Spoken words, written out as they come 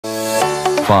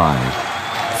5,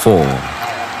 4,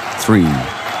 3,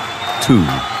 2,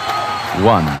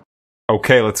 1.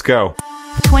 Okay, let's go.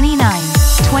 29,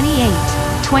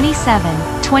 28,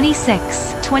 27,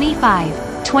 26,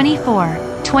 25,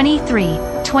 24, 23,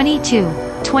 22,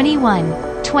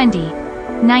 21, 20,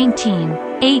 19,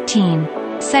 18,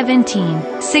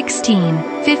 17,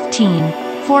 16, 15,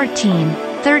 14,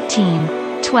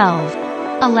 13, 12,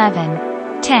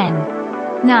 11,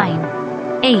 10,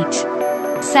 9, 8,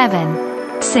 7,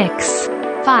 6,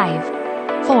 5,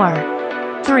 4,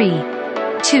 3,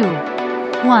 2,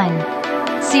 1,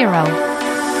 0,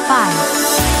 5,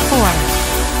 4,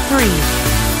 3,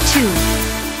 2,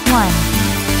 1,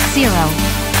 0.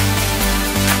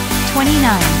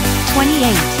 29,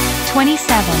 28,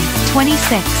 27,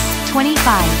 26,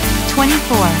 25,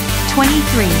 24,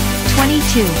 23,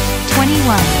 22,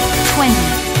 21, 20,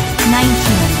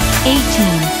 19,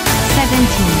 18,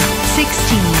 17,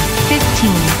 16,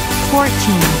 15, 14,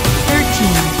 13,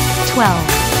 12,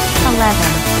 11,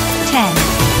 10,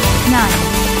 9,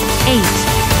 8,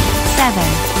 7,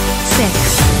 6,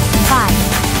 5,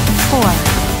 4,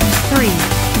 3,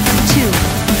 2,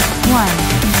 1,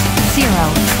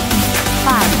 0,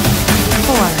 5,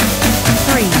 4,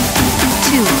 3,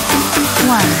 2,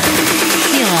 1,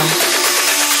 0.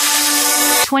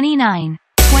 29,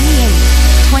 28,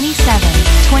 27,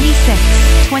 26,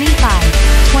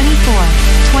 25,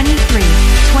 24, 23,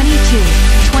 22,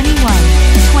 21,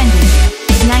 20,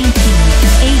 19,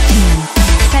 18,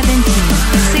 17,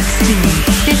 16,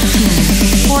 15,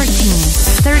 14,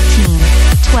 13,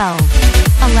 12,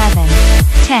 11,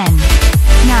 10,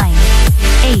 9,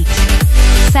 8,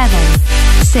 7,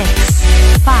 6,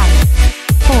 5,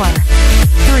 4,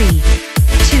 3,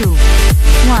 2,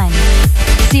 1,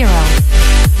 0,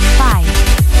 5,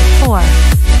 4,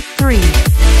 3,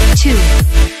 2,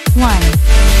 1,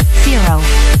 0.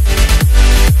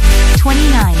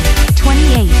 29,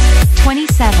 28,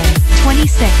 27,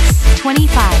 26,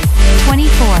 25,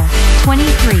 24,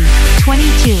 23,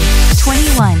 22,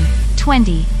 21,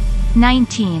 20,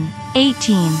 19,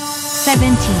 18,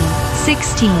 17,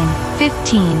 16,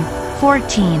 15,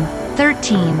 14,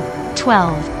 13,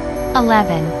 12,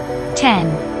 11, 10,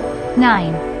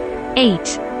 9,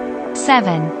 8,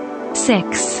 7,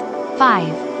 6,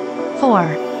 5,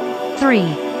 4,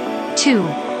 3, 2,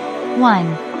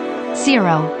 1,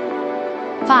 0,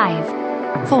 5,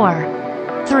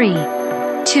 4, 3,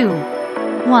 2,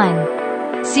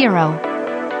 1, 0.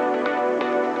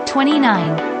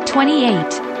 29,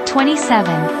 28,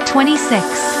 27, 26,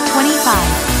 25,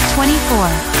 24,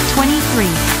 23,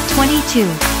 22,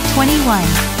 21,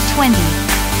 20,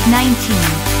 19,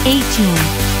 18,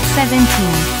 17,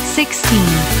 16,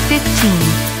 15,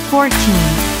 14,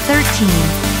 13,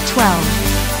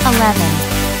 12, 11,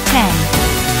 10,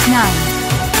 9,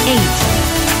 8,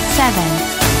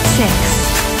 7, 6,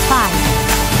 5,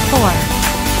 4,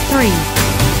 3,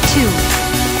 2,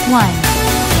 1,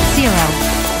 0,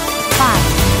 5,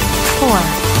 4,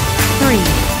 3,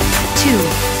 2,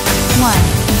 1,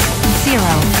 0.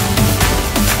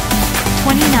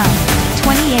 29,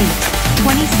 28,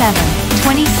 27,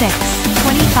 26,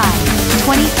 25,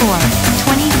 24,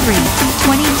 23,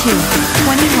 22,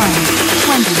 21,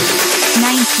 20,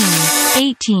 19,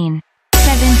 18,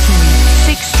 17,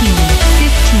 16,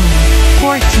 15,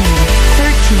 14,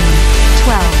 13,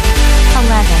 12,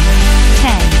 11,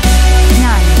 10,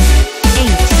 9,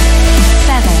 8,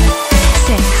 7,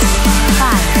 6,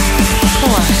 5,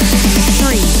 4,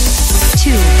 3,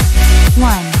 2,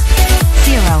 1,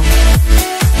 0,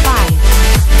 5,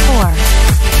 4,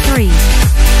 3,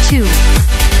 2,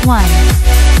 1,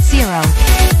 0.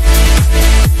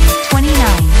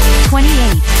 29,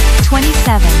 28,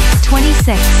 27,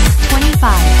 26,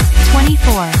 25,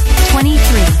 24,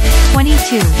 23,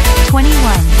 22, 21,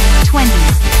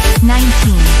 20, 19,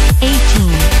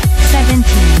 18, 17,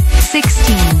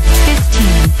 16,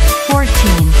 15, 14,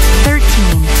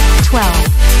 13, 12,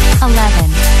 11,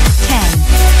 10,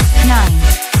 9,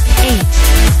 8,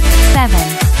 7,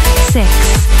 6,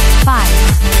 5,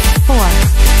 4,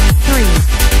 3,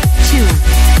 2,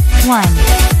 1,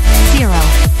 0,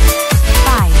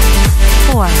 5,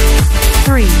 4,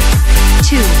 3,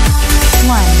 2,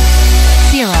 1,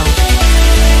 0.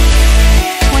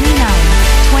 29,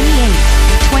 28,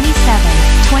 27,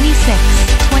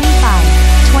 26,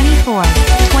 25, 24,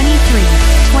 23,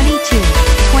 22,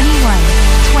 21,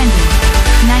 20,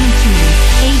 19,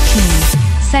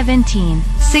 18, 17,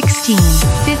 16,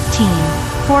 15,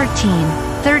 14,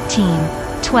 13,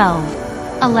 12,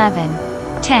 11,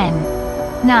 10,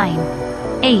 9,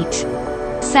 8,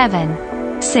 7,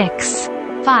 6,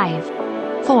 5,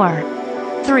 4,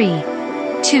 3,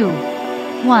 2,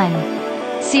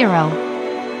 1, 0,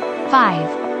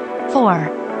 5, 4,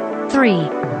 3,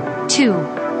 2,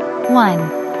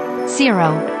 1,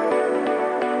 0.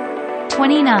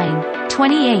 29,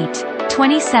 28,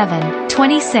 27,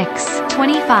 26,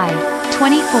 25,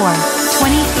 24,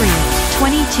 23,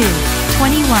 22,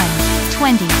 21,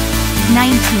 20,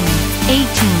 19,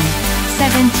 18,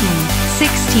 17,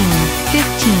 16,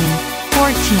 15,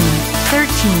 14, 13,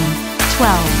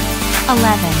 12,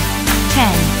 11,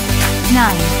 10,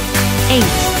 9, 8,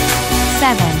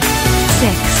 7,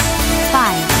 6,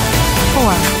 5,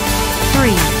 4,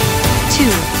 3, 2,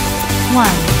 1,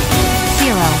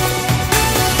 0.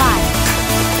 5,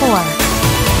 4,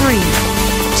 3,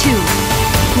 2,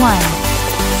 1,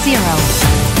 0.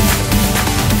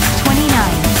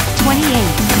 29, 28,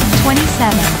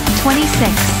 27, 26,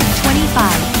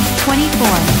 25, 24,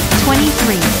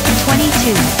 23,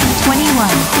 22, 21,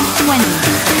 20,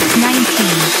 19,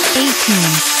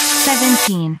 18,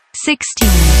 17, 16,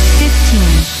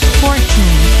 15, 14,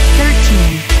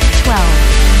 13, 12,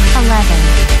 11,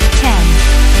 10,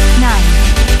 9,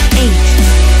 8,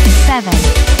 7,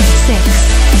 6,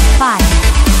 5,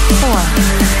 4,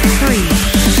 3,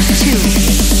 2,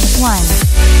 1,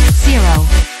 0.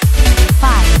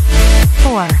 5,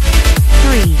 4,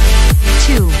 3,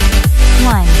 2,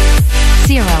 1,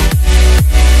 0.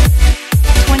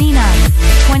 29,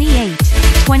 28,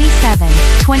 27,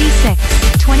 26,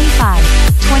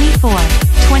 25, 24,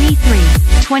 23,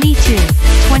 22,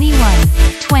 21,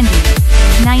 20,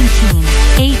 19,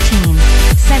 18,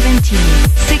 17,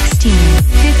 16,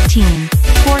 15,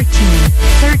 14,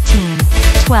 13,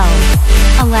 12,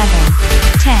 11,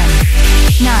 10,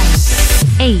 9,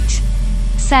 8,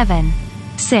 7,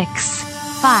 6,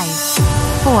 5,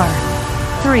 4,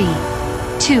 3,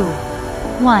 2,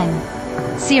 1,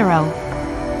 0.